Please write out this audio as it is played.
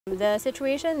The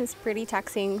situation is pretty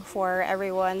taxing for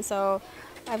everyone, so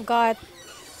I've got...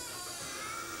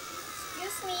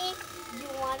 Excuse me, you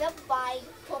wanna buy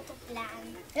photo plan?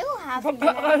 They will have it.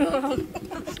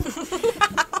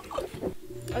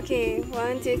 Okay,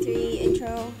 1, 2, 3,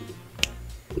 intro.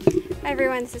 Hi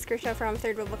everyone, this is Krisha from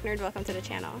Third World Book Nerd. Welcome to the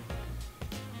channel.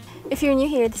 If you're new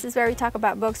here, this is where we talk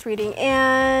about books, reading,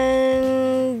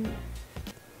 and...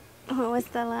 what was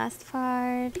the last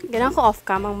part? Ganun ko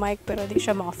off-cam ang mic, pero di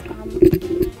siya ma-off-cam.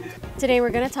 Today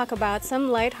we're gonna talk about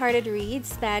some light-hearted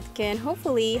reads that can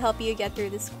hopefully help you get through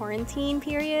this quarantine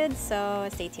period, so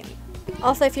stay tuned.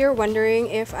 Also, if you're wondering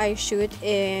if I shoot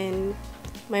in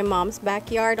my mom's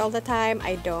backyard all the time,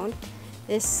 I don't.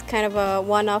 This is kind of a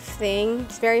one-off thing.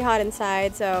 It's very hot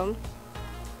inside, so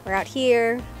we're out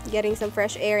here getting some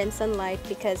fresh air and sunlight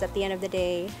because at the end of the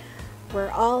day, we're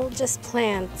all just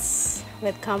plants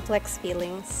with complex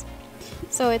feelings.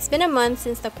 So it's been a month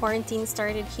since the quarantine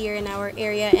started here in our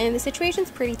area, and the situation's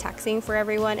pretty taxing for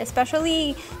everyone,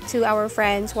 especially to our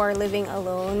friends who are living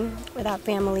alone without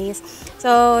families.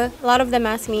 So a lot of them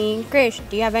ask me, Krish,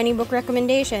 do you have any book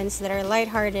recommendations that are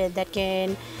lighthearted that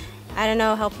can, I don't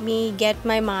know, help me get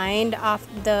my mind off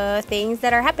the things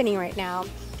that are happening right now?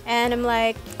 And I'm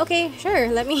like, okay, sure,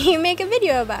 let me make a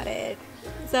video about it.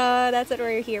 So that's what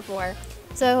we're here for.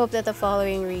 So I hope that the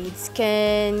following reads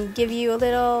can give you a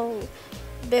little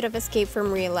bit of escape from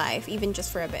real life, even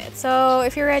just for a bit. So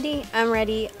if you're ready, I'm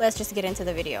ready. Let's just get into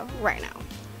the video right now.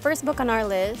 First book on our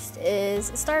list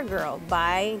is Stargirl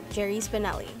by Jerry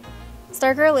Spinelli.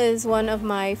 Stargirl is one of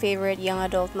my favorite young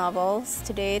adult novels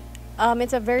to date.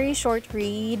 It's a very short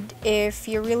read. If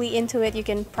you're really into it, you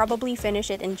can probably finish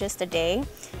it in just a day.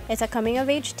 It's a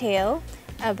coming-of-age tale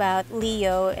about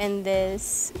Leo and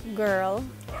this girl,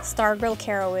 Stargirl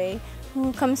Caraway,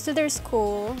 who comes to their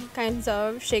school, kind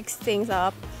of shakes things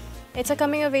up. It's a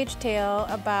coming-of-age tale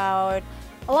about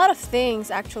a lot of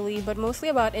things, actually, but mostly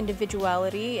about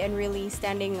individuality and really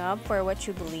standing up for what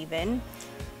you believe in.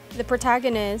 The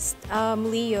protagonist,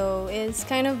 Leo, is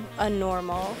kind of a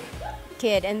normal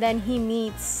kid, and then he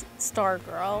meets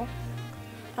Stargirl.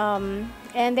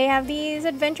 And they have these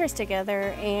adventures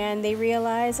together, and they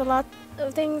realize a lot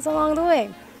of things along the way.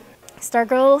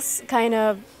 Stargirl's kind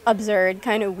of absurd,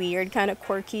 kind of weird, kind of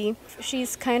quirky.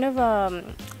 She's kind of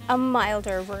a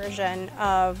milder version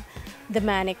of the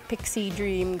manic pixie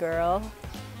dream girl,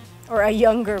 or a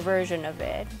younger version of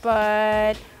it,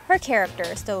 but her character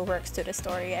still works to the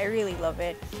story. I really love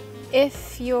it.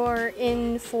 If you're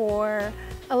in for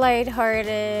a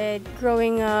lighthearted,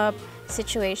 growing up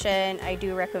situation, I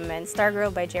do recommend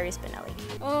Stargirl by Jerry Spinelli.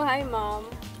 Oh, hi, Mom.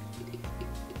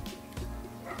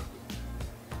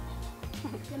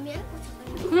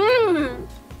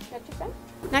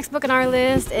 Next book on our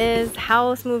list is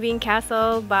Howl's Moving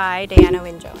Castle by Diana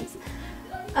Wynne Jones.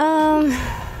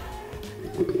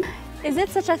 Is it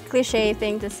such a cliche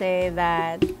thing to say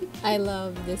that I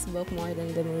love this book more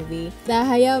than the movie? The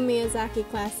Hayao Miyazaki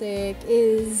classic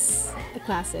is a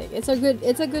classic. It's a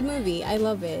good movie. I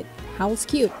love it. Howl's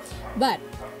cute. But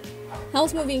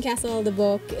Howl's Moving Castle, the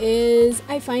book,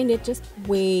 I find it just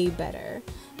way better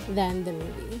than the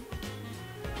movie.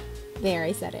 There,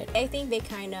 I said it. I think they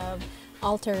kind of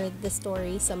altered the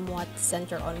story somewhat to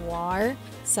center on war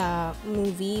sa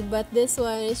movie, but this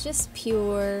one is just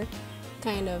pure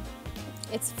kind of,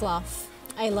 it's fluff.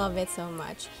 I love it so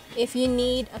much. If you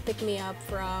need a pick-me-up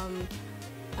from,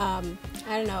 I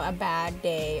don't know, a bad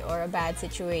day or a bad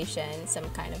situation, some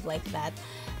kind of like that,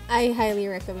 I highly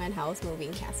recommend Howl's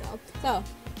Moving Castle. So,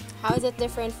 how is it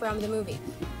different from the movie?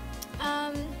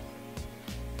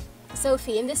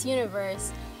 Sophie, in this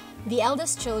universe, the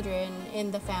eldest children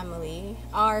in the family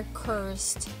are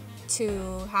cursed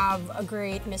to have a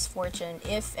great misfortune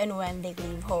if and when they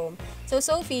leave home. So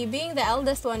Sophie, being the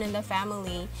eldest one in the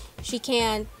family, she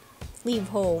can't leave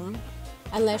home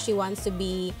unless she wants to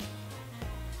be,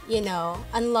 you know,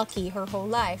 unlucky her whole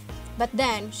life. But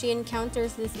then she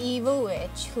encounters this evil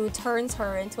witch who turns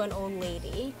her into an old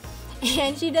lady.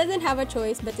 And she doesn't have a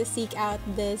choice but to seek out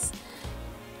this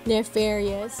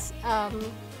nefarious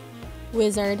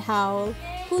wizard Howl,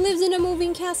 who lives in a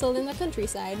moving castle in the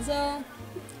countryside. So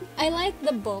I like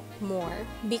the book more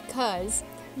because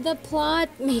the plot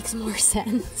makes more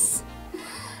sense.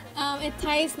 It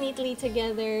ties neatly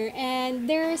together, and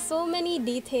there are so many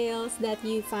details that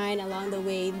you find along the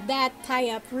way that tie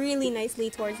up really nicely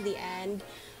towards the end.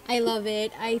 I love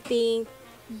it. I think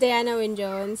Diana Wynne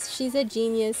Jones, she's a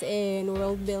genius in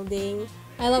world building.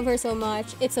 I love her so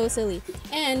much. It's so silly.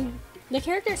 And the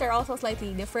characters are also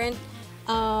slightly different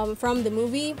from the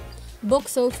movie. Book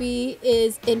Sophie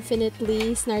is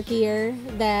infinitely snarkier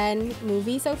than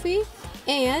movie Sophie,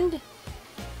 and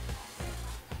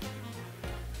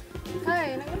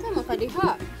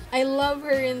Kadiha. I love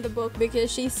her in the book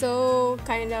because she's so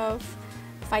kind of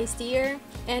feistier,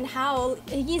 and Howl,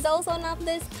 he's also not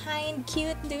this kind,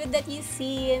 cute dude that you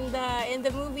see in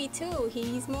the movie too.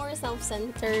 He's more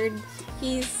self-centered.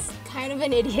 He's kind of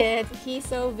an idiot. He's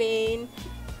so vain.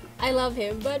 I love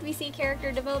him, but we see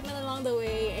character development along the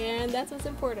way, and that's what's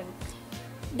important.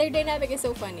 Their dynamic is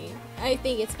so funny. I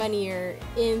think it's funnier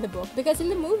in the book because in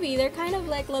the movie they're kind of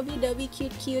like lovey-dovey,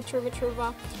 cute,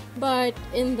 truva, but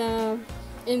in the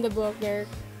book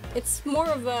it's more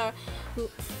of a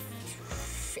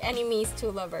enemies to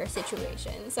lover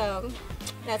situation. So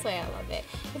that's why I love it.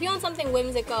 If you want something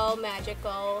whimsical,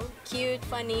 magical, cute,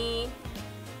 funny,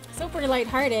 super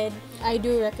lighthearted, I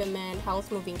do recommend Howl's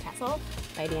Moving Castle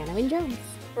by Deanna Wynne Jones.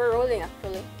 We're rolling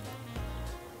actually.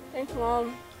 Thanks,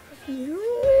 Mom.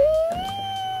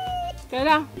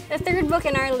 The third book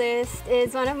in our list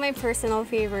is one of my personal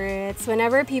favorites.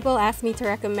 Whenever people ask me to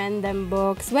recommend them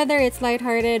books, whether it's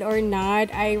lighthearted or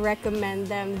not, I recommend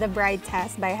them The Bride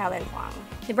Test by Helen Huang.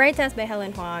 The Bride Test by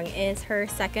Helen Huang is her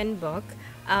second book.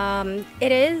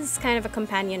 It is kind of a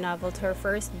companion novel to her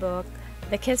first book,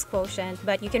 The Kiss Quotient,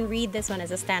 but you can read this one as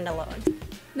a standalone.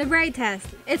 The Bride Test.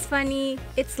 It's funny,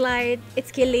 it's light,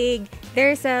 it's kilig.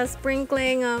 There's a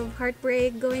sprinkling of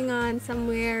heartbreak going on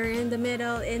somewhere in the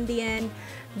middle, in the end.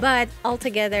 But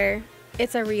altogether,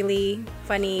 it's a really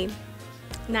funny,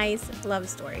 nice love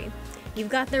story. You've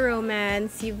got the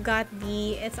romance, you've got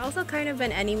it's also kind of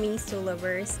an enemies to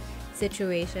lovers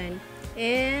situation.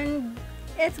 And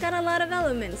it's got a lot of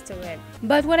elements to it.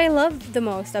 But what I love the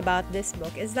most about this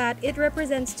book is that it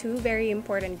represents two very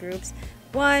important groups.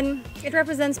 One, it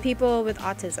represents people with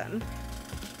autism.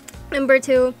 Number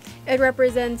two, it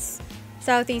represents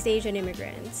Southeast Asian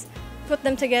immigrants. Put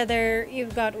them together,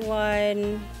 you've got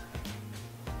one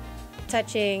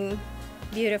touching,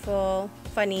 beautiful,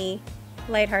 funny,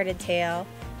 lighthearted tale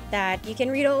that you can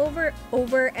read over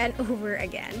and over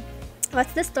again.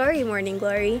 What's the story, Morning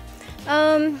Glory?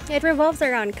 It revolves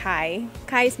around Kai.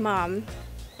 Kai's mom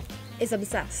is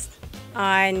obsessed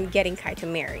on getting Kai to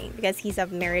marry because he's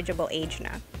of marriageable age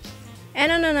now. And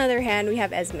on another hand, we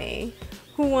have Esme,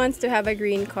 who wants to have a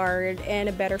green card and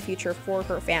a better future for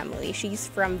her family. She's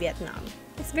from Vietnam.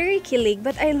 It's very kilig,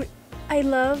 but I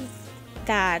love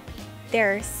that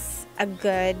there's a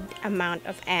good amount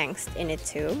of angst in it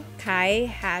too. Kai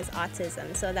has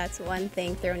autism, so that's one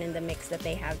thing thrown in the mix that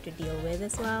they have to deal with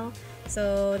as well.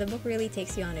 So the book really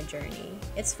takes you on a journey.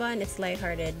 It's fun, it's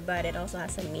lighthearted, but it also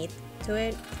has some meat to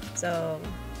it. So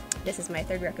this is my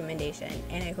third recommendation,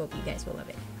 and I hope you guys will love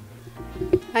it.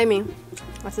 Hi, me.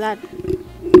 What's that?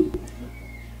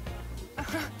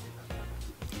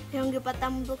 Yung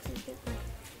gipatambok sa kita.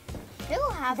 You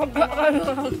have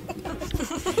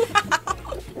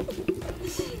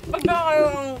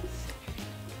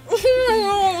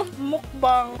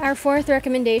mukbang. Our fourth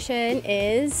recommendation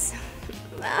is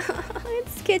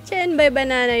it's Kitchen by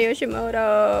Banana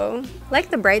Yoshimoto.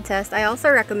 Like The Bride Test, I also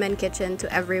recommend Kitchen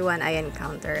to everyone I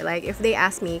encounter. Like if they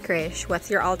ask me, Krish, what's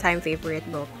your all-time favorite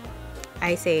book?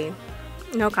 I say,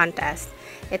 no contest.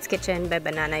 It's Kitchen by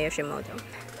Banana Yoshimoto.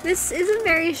 This is a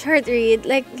very short read.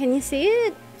 Like, can you see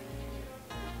it?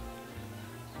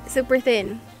 Super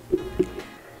thin.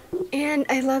 And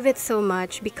I love it so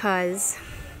much because,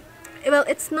 well,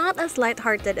 it's not as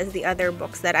lighthearted as the other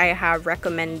books that I have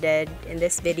recommended in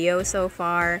this video so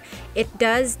far. It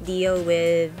does deal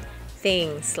with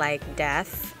things like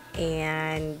death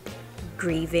and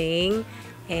grieving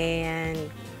and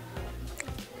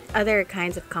other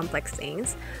kinds of complex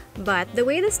things. But the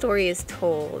way the story is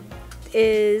told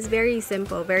is very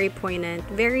simple, very poignant,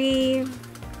 very...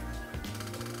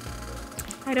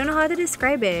 I don't know how to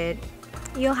describe it.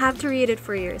 You'll have to read it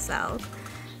for yourself.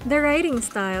 The writing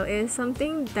style is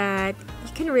something that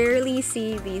you can rarely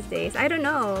see these days. I don't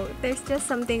know. There's just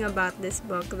something about this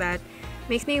book that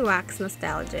makes me wax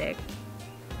nostalgic.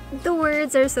 The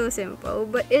words are so simple,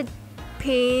 but it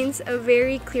paints a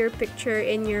very clear picture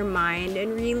in your mind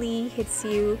and really hits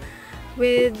you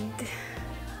with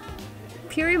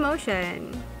pure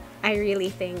emotion. I really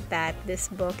think that this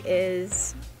book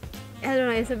is, I don't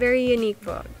know, it's a very unique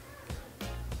book.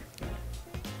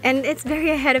 And it's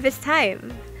very ahead of its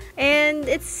time. And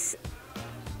it's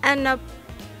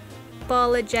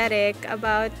unapologetic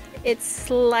about its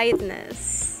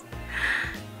lightness.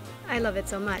 I love it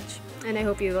so much, and I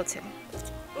hope you will too.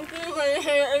 Okay, my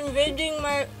hair invading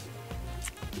my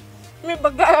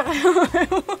baga.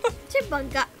 Si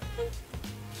baga.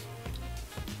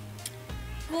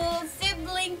 Full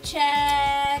sibling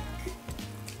check.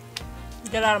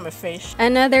 Get out of my face.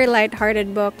 Another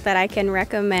lighthearted book that I can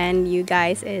recommend you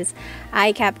guys is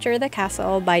I Capture the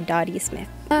Castle by Dottie Smith.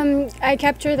 I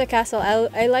Capture the Castle.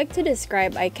 I like to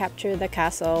describe I Capture the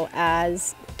Castle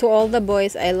as To All the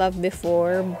Boys I Loved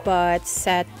Before, but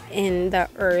set in the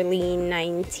early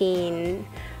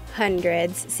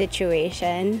 1900s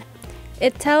situation.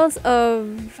 It tells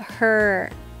of her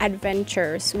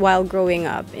adventures while growing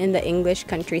up in the English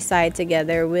countryside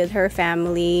together with her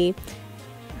family,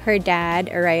 her dad,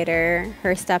 a writer,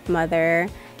 her stepmother,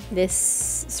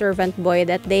 this servant boy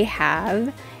that they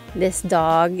have, this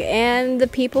dog, and the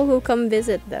people who come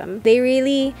visit them. They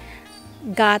really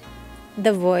got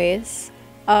the voice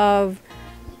of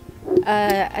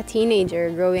a teenager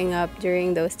growing up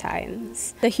during those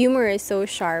times. The humor is so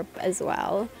sharp as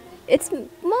well. It's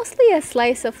mostly a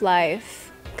slice of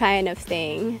life kind of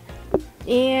thing,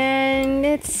 and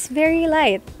it's very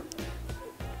light.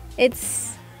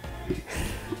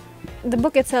 The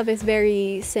book itself is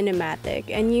very cinematic,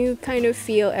 and you kind of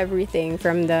feel everything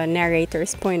from the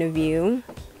narrator's point of view,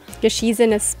 because she's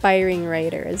an aspiring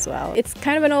writer as well. It's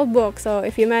kind of an old book, so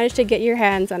if you manage to get your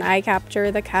hands on I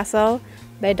Capture the Castle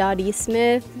by Dodie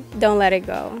Smith, don't let it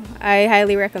go. I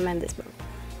highly recommend this book.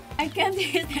 I can't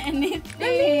hear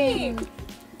anything.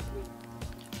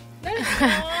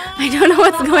 I don't know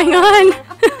what's going on.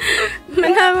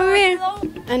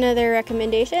 Another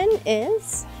recommendation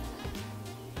is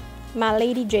My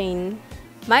Lady Jane.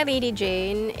 My Lady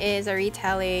Jane is a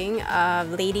retelling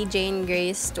of Lady Jane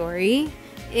Grey's story.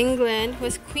 England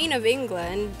was Queen of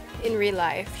England in real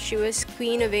life. She was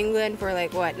Queen of England for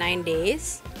like, what, 9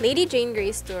 days? Lady Jane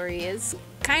Grey's story is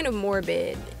kind of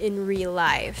morbid in real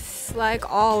life. Like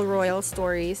all royal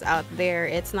stories out there,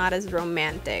 it's not as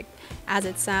romantic as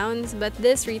it sounds, but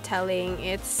this retelling,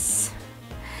 it's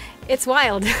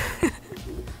wild.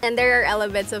 And there are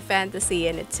elements of fantasy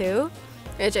in it too,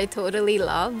 which I totally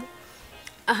love.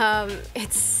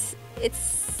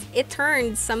 It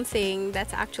turned something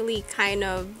that's actually kind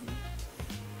of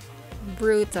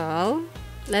brutal,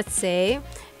 let's say,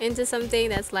 into something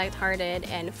that's lighthearted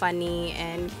and funny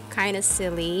and kind of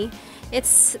silly.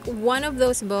 It's one of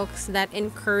those books that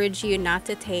encourage you not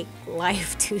to take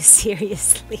life too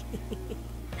seriously.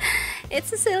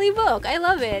 It's a silly book. I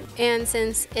love it. And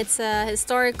since it's a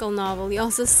historical novel, you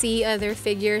also see other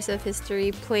figures of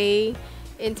history play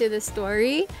into the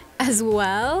story as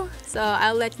well. So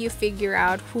I'll let you figure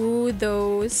out who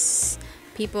those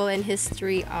people in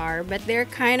history are, but they're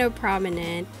kind of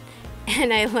prominent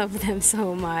and I love them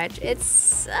so much.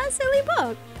 It's a silly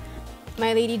book.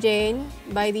 My Lady Jane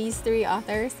by these three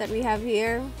authors that we have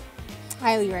here,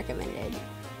 highly recommended.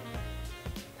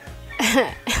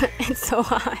 It's so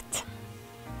hot.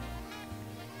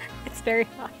 It's very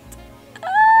hot.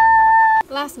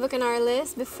 Last book on our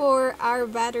list before our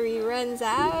battery runs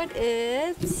out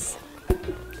is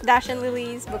Dash and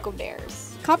Lily's Book of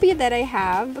Dares. Copy that I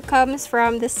have comes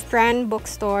from the Strand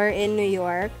bookstore in New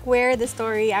York, where the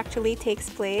story actually takes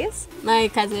place. My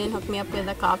cousin hooked me up with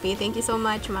a copy. Thank you so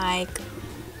much, Mike.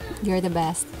 You're the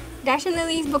best. Dash and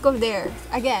Lily's Book of Dares.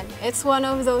 Again, it's one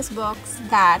of those books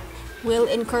that will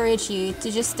encourage you to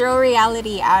just throw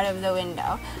reality out of the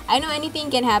window. I know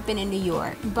anything can happen in New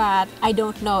York, but I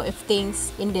don't know if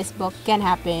things in this book can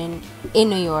happen in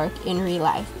New York in real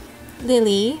life.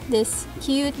 Lily, this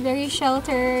cute, very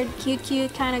sheltered,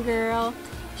 cute kind of girl,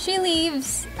 she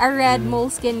leaves a red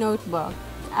moleskin notebook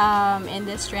in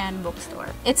the Strand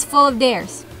bookstore. It's full of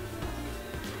dares.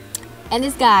 And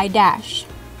this guy, Dash,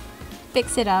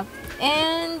 picks it up,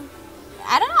 and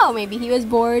I don't know, maybe he was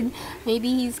bored, maybe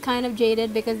he's kind of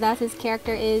jaded because that's his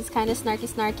character, is kind of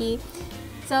snarky.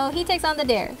 So he takes on the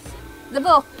dares. The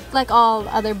book, like all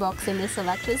other books in this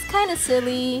selection, is kind of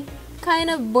silly, kind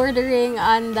of bordering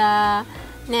on the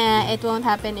nah, it won't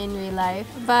happen in real life,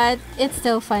 but it's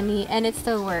still funny and it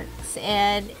still works,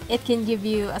 and it can give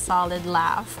you a solid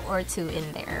laugh or two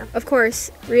in there. Of course,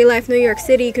 real life New York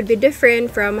City could be different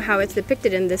from how it's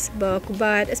depicted in this book,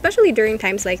 but especially during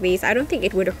times like these, I don't think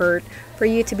it would hurt for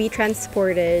you to be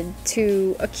transported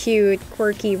to a cute,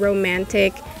 quirky,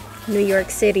 romantic New York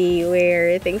City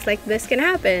where things like this can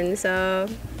happen. So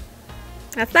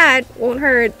that's that. Won't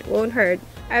hurt.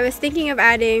 I was thinking of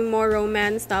adding more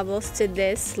romance novels to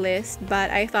this list, but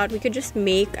I thought we could just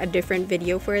make a different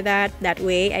video for that. That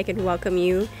way I can welcome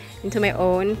you into my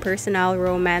own personal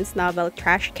romance novel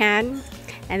trash can,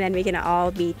 and then we can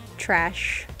all be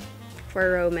trash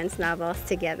for romance novels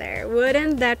together.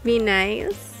 Wouldn't that be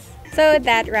nice? So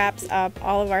that wraps up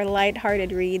all of our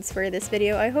lighthearted reads for this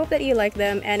video. I hope that you like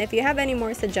them, and if you have any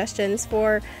more suggestions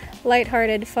for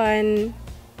lighthearted, fun,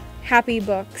 happy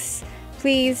books,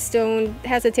 please don't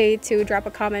hesitate to drop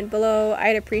a comment below.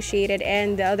 I'd appreciate it,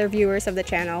 and the other viewers of the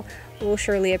channel will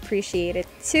surely appreciate it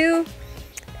too.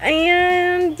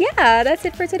 And yeah, yeah, that's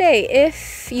it for today.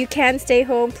 If you can stay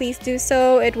home, please do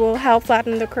so. It will help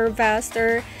flatten the curve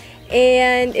faster.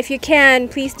 And if you can,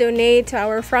 please donate to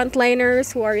our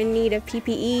frontliners who are in need of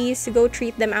PPEs. Go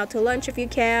treat them out to lunch if you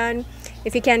can.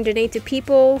 If you can, donate to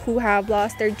people who have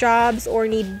lost their jobs or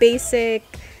need basic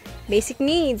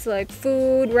needs like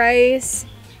food, rice,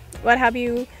 what have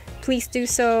you. Please do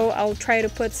so. I'll try to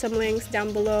put some links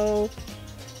down below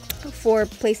for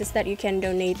places that you can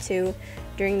donate to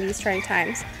during these trying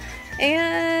times.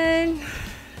 And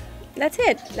that's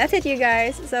it, you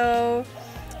guys. So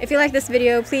if you like this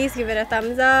video, please give it a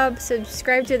thumbs up,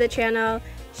 subscribe to the channel,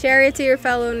 share it to your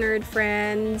fellow nerd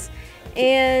friends,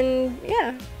 and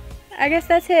yeah, I guess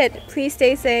that's it. Please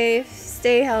stay safe,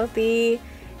 stay healthy,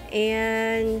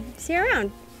 and see you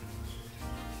around.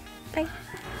 Bye!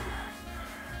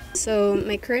 So,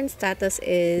 my current status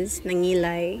is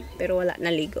nangilay, pero wala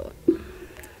naligo.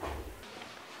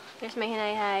 There's my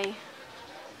hinay-hay.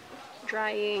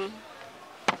 Drying.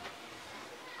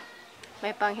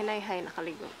 May pang hinay-hay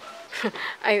nakaligo.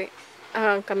 Ay,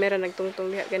 ang camera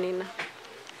nagtungtong diha ganina.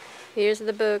 Here's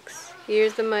the books.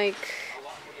 Here's the mic.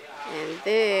 And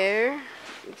there,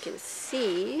 you can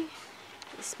see,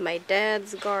 is my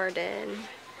dad's garden.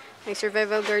 May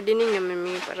survival gardening naman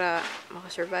mi para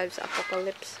makasurvive sa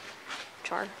apocalypse.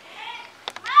 Char.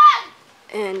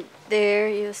 And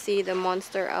there, you'll see the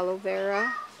monster aloe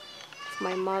vera. It's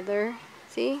my mother.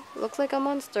 See? Looks like a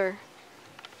monster.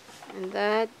 And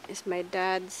that is my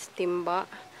dad's timba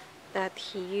that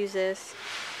he uses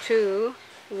to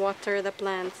water the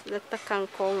plants. That's the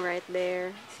kangkong right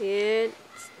there. See it?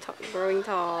 It's growing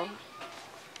tall.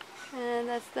 And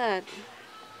that's that.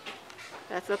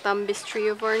 That's the tambis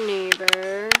tree of our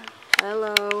neighbor.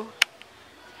 Hello.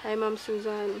 Hi, Ma'am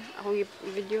Susan. Ako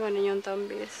i-videohan ninyo yung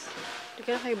tambis. Di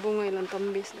ka na kayo bungay lang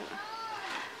tambis na.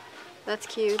 That's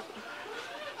cute.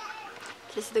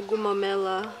 This is the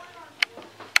gumamela.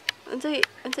 Ano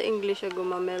sa English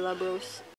gumamela, bros?